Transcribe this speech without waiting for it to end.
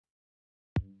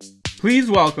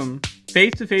Please welcome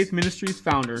Faith to Faith Ministries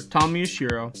founder Tommy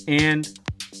Ashiro and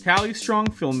Khali Strong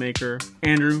filmmaker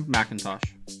Andrew McIntosh.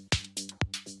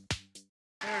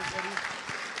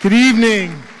 Good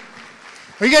evening.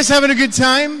 Are you guys having a good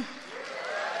time?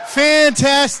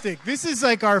 Fantastic. This is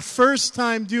like our first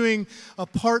time doing a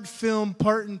part film,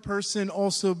 part in person,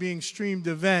 also being streamed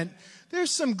event.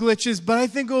 There's some glitches, but I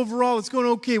think overall it's going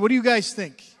okay. What do you guys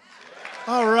think?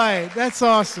 All right, that's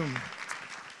awesome.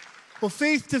 Well,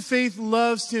 Faith to Faith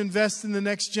loves to invest in the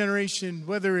next generation,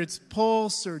 whether it's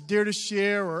Pulse or Dare to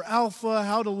Share or Alpha,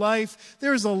 How to Life.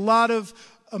 There's a lot of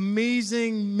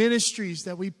amazing ministries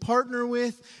that we partner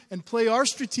with and play our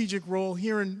strategic role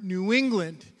here in New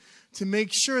England to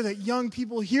make sure that young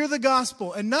people hear the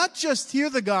gospel, and not just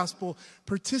hear the gospel,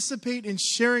 participate in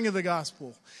sharing of the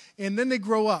gospel. And then they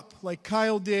grow up like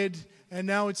Kyle did, and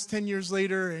now it's 10 years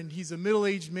later, and he's a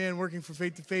middle-aged man working for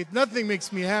Faith to Faith. Nothing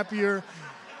makes me happier.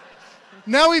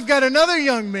 Now we've got another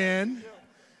young man,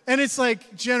 and it's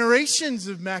like generations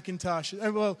of McIntosh.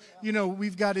 Well, you know,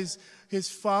 we've got his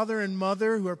father and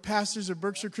mother who are pastors of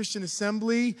Berkshire Christian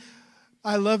Assembly.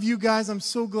 I love you guys. I'm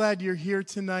so glad you're here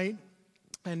tonight.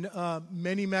 And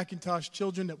many McIntosh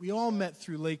children that we all met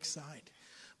through Lakeside.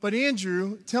 But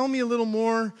Andrew, tell me a little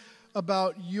more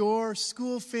about your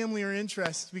school, family, or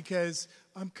interests, because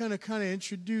I'm kind of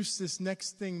introduce this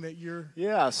next thing that you're...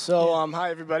 Yeah, so hi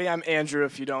everybody, I'm Andrew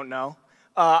if you don't know.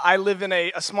 I live in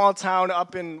a small town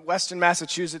up in western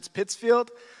Massachusetts,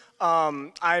 Pittsfield.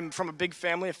 I'm from a big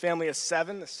family, a family of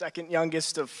 7, the second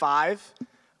youngest of 5.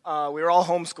 We were all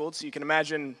homeschooled, so you can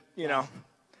imagine, you know,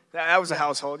 that was a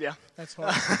household, yeah. That's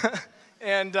hard.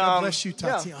 And God bless you,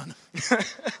 Tatiana.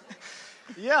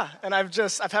 Yeah, and I've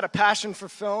had a passion for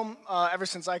film ever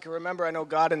since I can remember. I know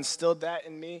God instilled that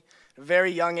in me at a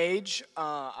very young age,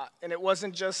 and it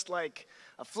wasn't just like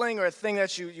a fling or a thing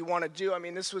that you want to do. I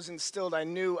mean, this was instilled. I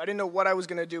didn't know what I was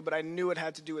going to do, but I knew it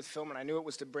had to do with film, and I knew it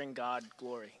was to bring God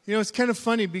glory. You know, it's kind of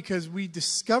funny because we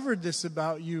discovered this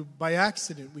about you by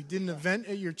accident. We did an event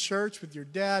at your church with your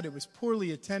dad. It was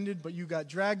poorly attended, but you got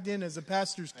dragged in as a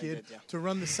pastor's kid to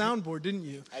run the soundboard, didn't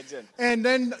you? I did. And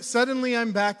then suddenly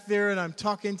I'm back there, and I'm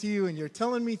talking to you, and you're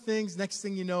telling me things. Next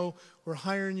thing you know, we're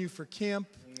hiring you for camp.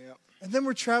 Yep. And then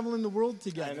we're traveling the world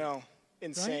together. I know.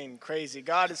 Insane. Right? Crazy.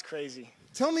 God is crazy.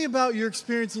 Tell me about your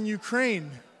experience in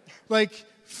Ukraine, like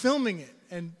filming it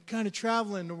and kind of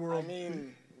traveling the world. I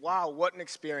mean, wow, what an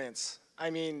experience. I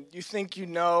mean, you think you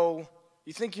know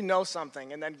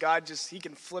something, and then God he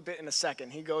can flip it in a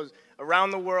second. He goes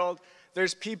around the world.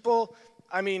 There's people,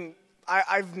 I mean,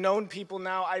 I've known people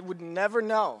now I would never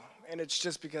know, and it's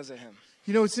just because of him.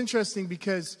 You know, it's interesting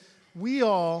because we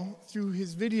all, through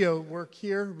his video work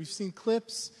here, we've seen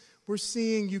clips, we're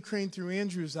seeing Ukraine through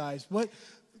Andrew's eyes.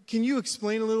 Can you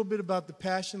explain a little bit about the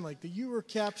passion that you were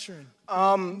capturing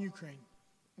in Ukraine?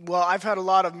 Well, I've had a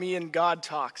lot of me and God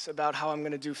talks about how I'm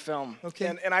going to do film.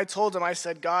 Okay. And I told him, I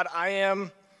said, God,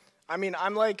 I'm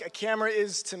like a camera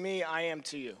is to me, I am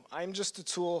to you. I'm just a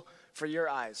tool for your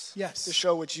eyes to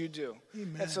show what you do.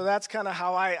 Amen. And so that's kind of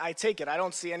how I take it. I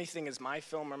don't see anything as my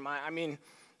film or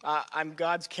I'm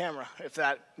God's camera, if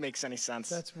that makes any sense.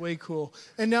 That's way cool.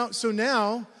 And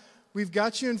now, we've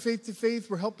got you in Faith to Faith.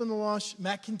 We're helping the lost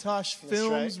McIntosh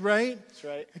Films, right? That's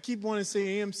right. I keep wanting to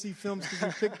say AMC Films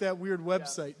because we picked that weird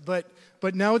website. Yeah.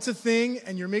 But now it's a thing,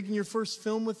 and you're making your first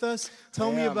film with us.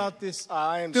 Tell me about this film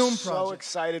project. I am so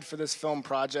excited for this film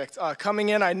project. Coming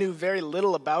in, I knew very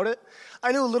little about it.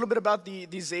 I knew a little bit about the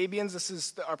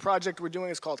Zabians. Our project we're doing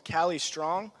is called Khali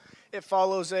Strong. It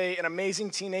follows an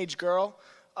amazing teenage girl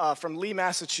from Lee,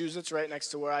 Massachusetts, right next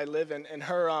to where I live, and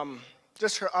her...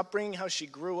 just her upbringing, how she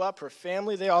grew up, her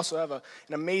family. They also have an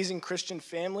amazing Christian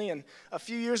family. And a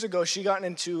few years ago, she got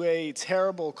into a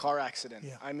terrible car accident.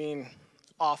 Yeah. I mean,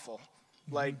 awful.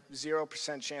 Like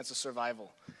 0% chance of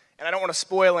survival. And I don't want to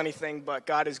spoil anything, but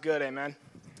God is good, amen?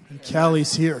 And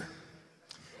Khali's here.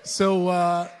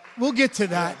 So we'll get to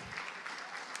that.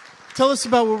 Tell us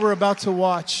about what we're about to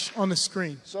watch on the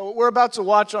screen. So what we're about to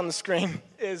watch on the screen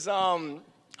is...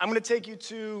 I'm going to take you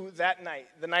to that night,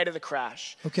 the night of the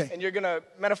crash. Okay. And you're going to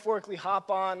metaphorically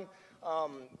hop on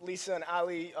Lisa and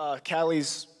Ali,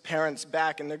 Khali's parents'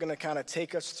 back, and they're going to kind of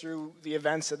take us through the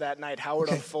events of that night, how it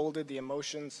unfolded, the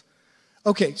emotions.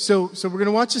 Okay, so we're going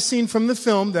to watch a scene from the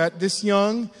film that this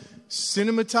young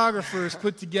cinematographer has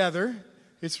put together.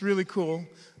 It's really cool.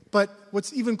 But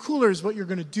what's even cooler is what you're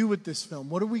going to do with this film.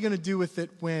 What are we going to do with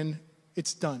it when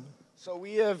it's done? So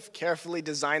we have carefully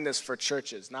designed this for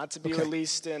churches, not to be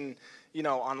released in,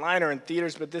 online or in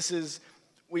theaters, but this is,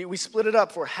 we split it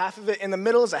up for half of it. In the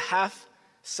middle is a half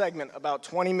segment, about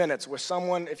 20 minutes, where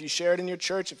someone, if you share it in your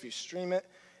church, if you stream it,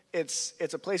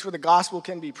 it's a place where the gospel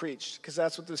can be preached, because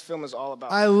that's what this film is all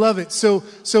about. I love it. So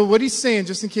what he's saying,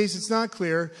 just in case it's not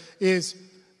clear, is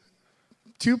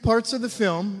 2 parts of the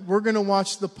film. We're going to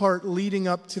watch the part leading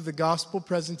up to the gospel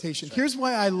presentation. Right. Here's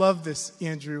why I love this,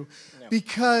 Andrew. Yeah.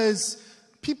 Because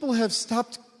people have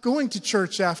stopped going to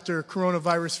church after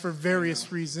coronavirus for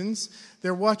various reasons.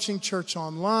 They're watching church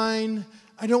online.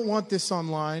 I don't want this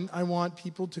online. I want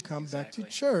people to come back to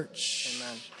church.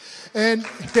 Amen. And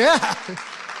yeah.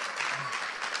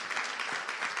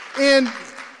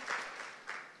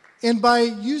 And by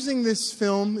using this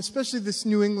film, especially this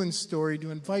New England story,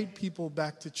 to invite people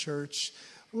back to church,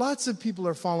 lots of people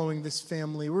are following this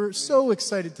family. We're so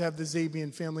excited to have the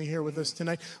Zabian family here with us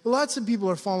tonight. Lots of people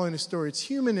are following the story. It's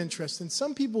human interest. And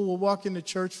some people will walk into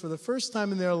church for the first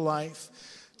time in their life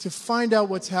to find out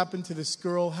what's happened to this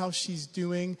girl, how she's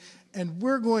doing. And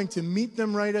we're going to meet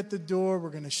them right at the door. We're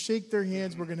going to shake their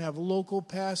hands. We're going to have local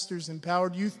pastors,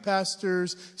 empowered youth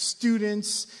pastors,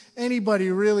 students,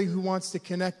 anybody really who wants to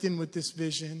connect in with this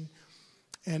vision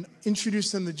and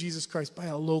introduce them to Jesus Christ by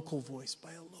a local voice,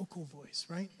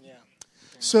 right? Yeah.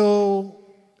 So,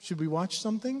 should we watch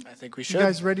something? I think we should. You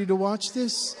guys ready to watch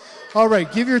this? All right,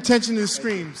 give your attention to the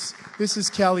screams. This is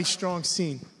Khali Strong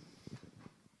Scene.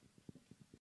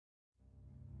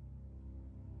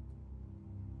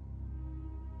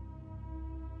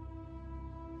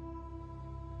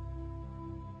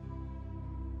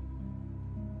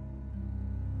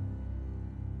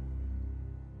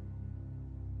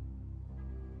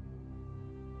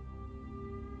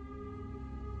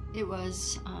 It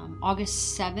was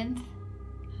August 7th,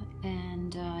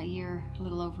 and a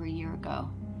little over a year ago.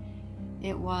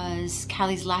 It was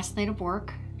Khali's last night of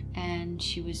work, and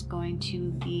she was going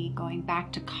to be going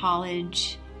back to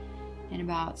college in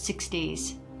about 6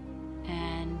 days.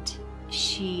 And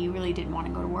she really didn't want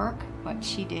to go to work, but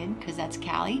she did, because that's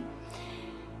Khali.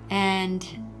 And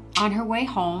on her way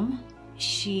home,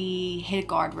 she hit a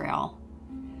guardrail.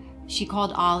 She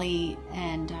called Ollie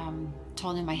and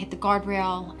told him I hit the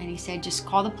guardrail, and he said, just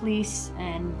call the police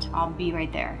and I'll be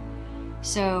right there.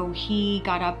 So he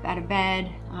got up out of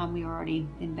bed. We were already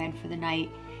in bed for the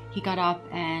night. He got up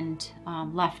and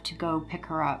left to go pick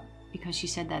her up because she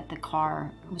said that the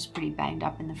car was pretty banged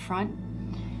up in the front.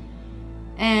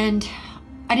 And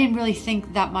I didn't really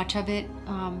think that much of it.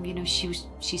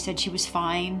 She said she was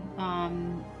fine,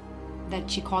 that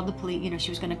she called the police,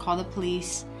 she was going to call the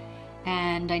police.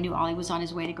 And I knew Ollie was on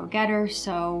his way to go get her,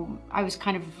 so I was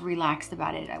kind of relaxed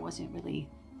about it. I wasn't really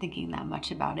thinking that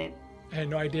much about it. I had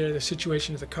no idea the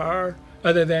situation of the car,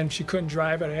 other than she couldn't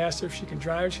drive it. I asked her if she can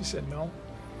drive. She said no.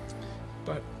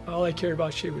 But all I cared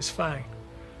about, she was fine.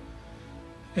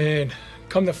 And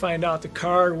come to find out, the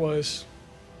car was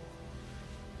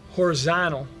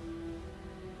horizontal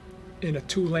in a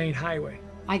 2-lane highway.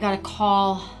 I got a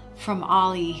call from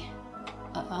Ollie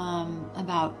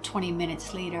about 20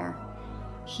 minutes later.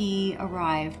 He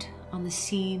arrived on the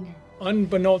scene.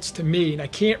 Unbeknownst to me, and I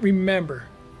can't remember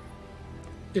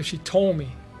if she told me,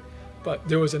 but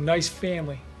there was a nice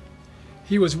family.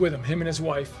 He was with him and his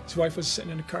wife. His wife was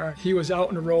sitting in the car. He was out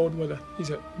on the road with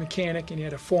he's a mechanic, and he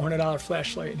had a $400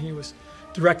 flashlight, and he was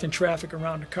directing traffic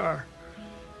around the car.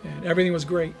 And everything was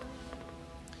great.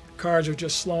 Cars are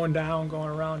just slowing down, going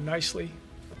around nicely.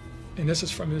 And this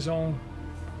is from his own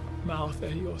mouth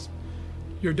that he goes,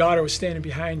 your daughter was standing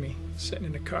behind me, sitting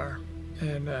in the car.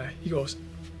 And he goes,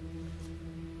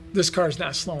 this car's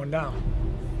not slowing down.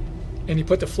 And he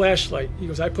put the flashlight, he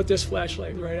goes, I put this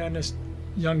flashlight right on this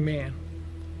young man.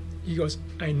 He goes,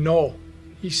 I know.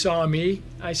 He saw me,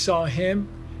 I saw him,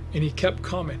 and he kept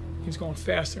coming. He was going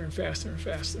faster and faster and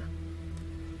faster.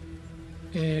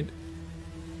 And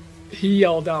he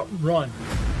yelled out, run.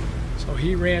 So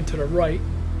he ran to the right.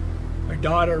 My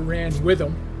daughter ran with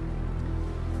him,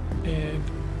 and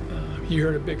he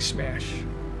heard a big smash.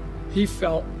 He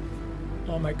felt,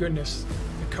 oh my goodness,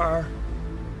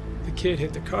 the kid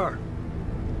hit the car.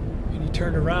 And he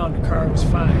turned around, the car was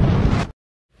fine.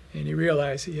 And he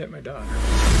realized he hit my daughter.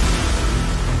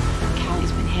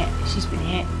 Khali's been hit, she's been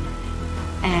hit.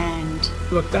 And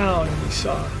looked down and he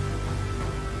saw,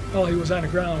 all he was on the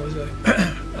ground was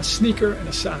a sneaker and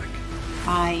a sock.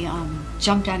 I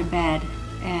jumped out of bed,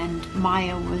 and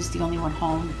Maya was the only one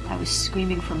home. I was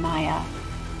screaming for Maya,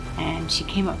 and she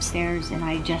came upstairs, and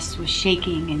I just was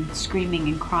shaking and screaming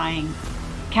and crying.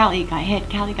 Khali got hit,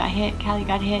 Khali got hit, Khali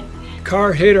got hit.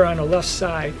 Car hit her on the left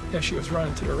side as she was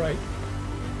running to the right.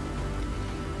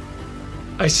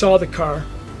 I saw the car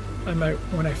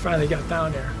when I finally got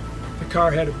down there. The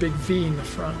car had a big V in the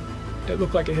front. It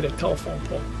looked like it hit a telephone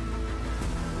pole.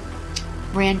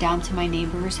 Ran down to my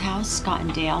neighbor's house, Scott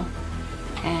and Dale,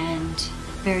 and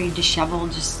very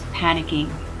disheveled, just panicking.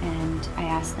 And I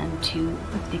asked them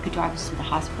if they could drive us to the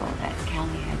hospital that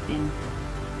Khali had been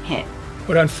hit.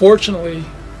 But unfortunately,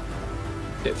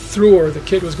 it threw her. The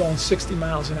kid was going 60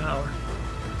 miles an hour.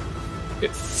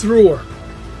 It threw her.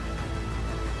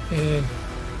 And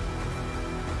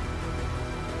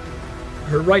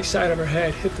her right side of her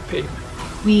head hit the pavement.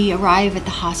 We arrive at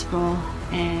the hospital,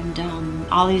 and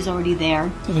Ollie's already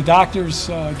there. So the doctors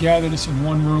gathered us in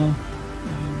one room,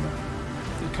 and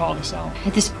they called us out.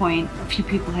 At this point, a few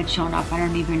people had shown up. I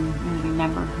don't even really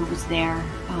remember who was there.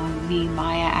 Me,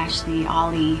 Maya, Ashley,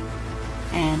 Ollie,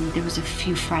 and there was a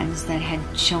few friends that had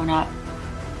shown up.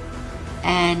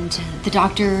 And the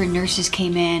doctor and nurses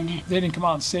came in. They didn't come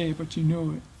out and say it, but you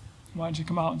knew it. Why don't you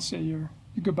come out and say your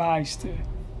goodbyes to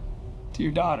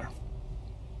your daughter?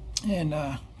 And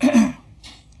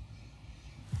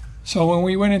so when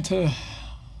we went into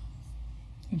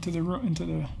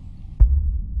the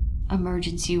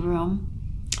emergency room,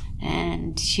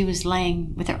 and she was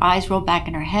laying with her eyes rolled back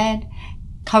in her head,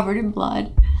 covered in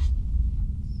blood.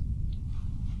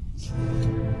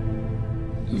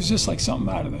 It was just like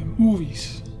something out of the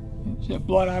movies. She had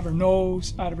blood out of her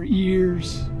nose, out of her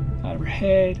ears, out of her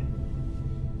head,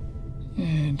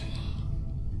 and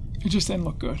it just didn't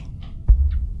look good.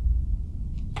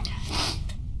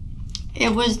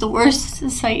 It was the worst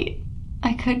sight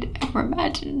I could ever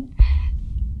imagine.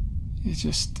 It's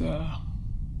just,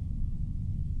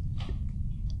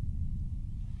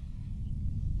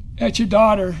 at your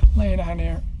daughter laying on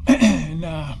there, and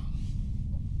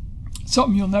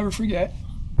something you'll never forget.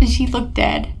 She looked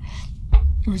dead.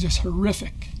 It was just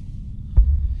horrific.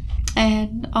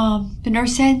 And the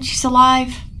nurse said, she's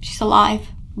alive, she's alive.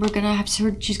 We're gonna have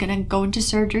she's gonna go into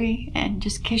surgery, and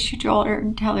just kiss your daughter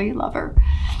and tell her you love her.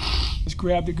 Just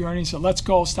grabbed the gurney and said, let's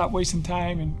go, stop wasting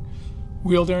time, and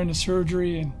wheeled her into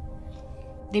surgery. And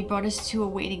they brought us to a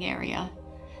waiting area,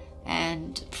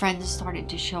 and friends started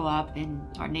to show up, and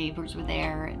our neighbors were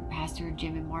there, and Pastor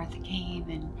Jim and Martha came,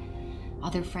 and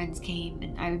other friends came.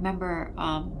 And I remember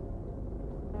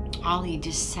Ollie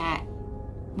just sat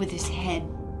with his head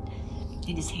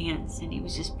in his hands, and he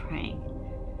was just praying.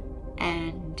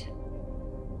 And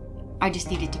I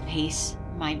just needed to pace.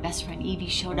 My best friend Evie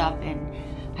showed up, and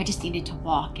I just needed to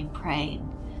walk and pray. And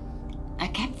I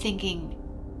kept thinking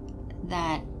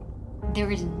that there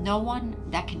is no one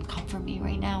that can comfort me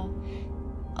right now.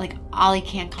 Like, Ollie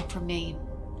can't comfort me,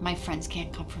 my friends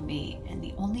can't comfort me, and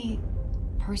the only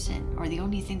person or the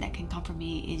only thing that can comfort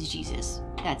me is Jesus.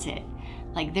 That's it.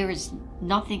 Like, there is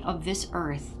nothing of this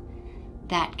earth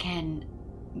that can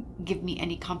give me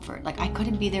any comfort. Like, I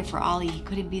couldn't be there for Ollie, he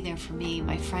couldn't be there for me,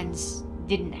 my friends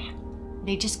didn't,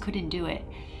 they just couldn't do it.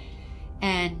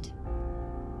 And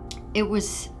it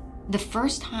was the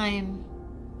first time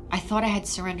I thought I had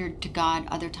surrendered to God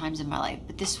other times in my life,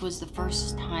 but this was the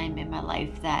first time in my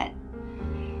life that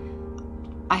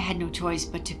I had no choice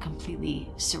but to completely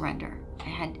surrender. I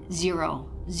had zero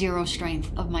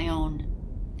strength of my own,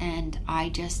 and I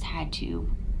just had to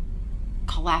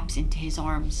collapse into his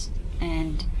arms.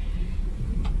 And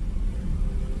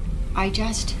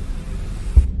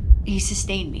he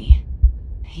sustained me.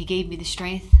 He gave me the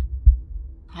strength.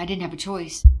 I didn't have a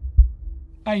choice.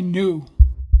 I knew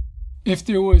if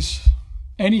there was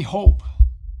any hope,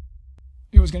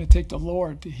 it was going to take the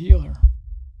Lord to heal her.